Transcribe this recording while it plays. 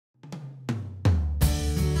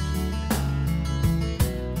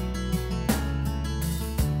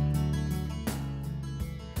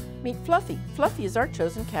Meet Fluffy. Fluffy is our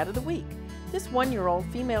chosen cat of the week. This 1-year-old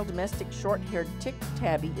female domestic short-haired tick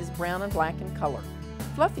tabby is brown and black in color.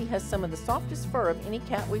 Fluffy has some of the softest fur of any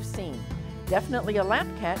cat we've seen. Definitely a lap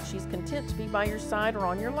cat, she's content to be by your side or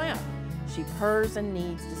on your lap. She purrs and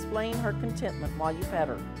kneads, displaying her contentment while you pet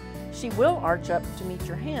her. She will arch up to meet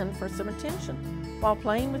your hand for some attention. While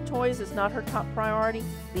playing with toys is not her top priority,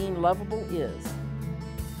 being lovable is.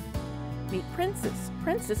 Meet Princess.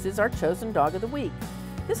 Princess is our chosen dog of the week.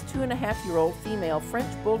 This 2.5-year-old female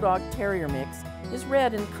French Bulldog Terrier mix is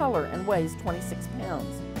red in color and weighs 26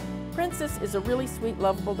 pounds. Princess is a really sweet,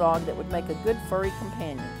 lovable dog that would make a good furry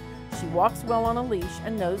companion. She walks well on a leash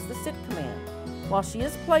and knows the sit command. While she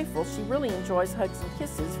is playful, she really enjoys hugs and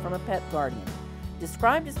kisses from a pet guardian.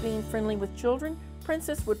 Described as being friendly with children,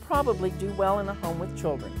 Princess would probably do well in a home with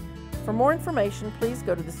children. For more information, please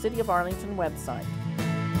go to the City of Arlington website.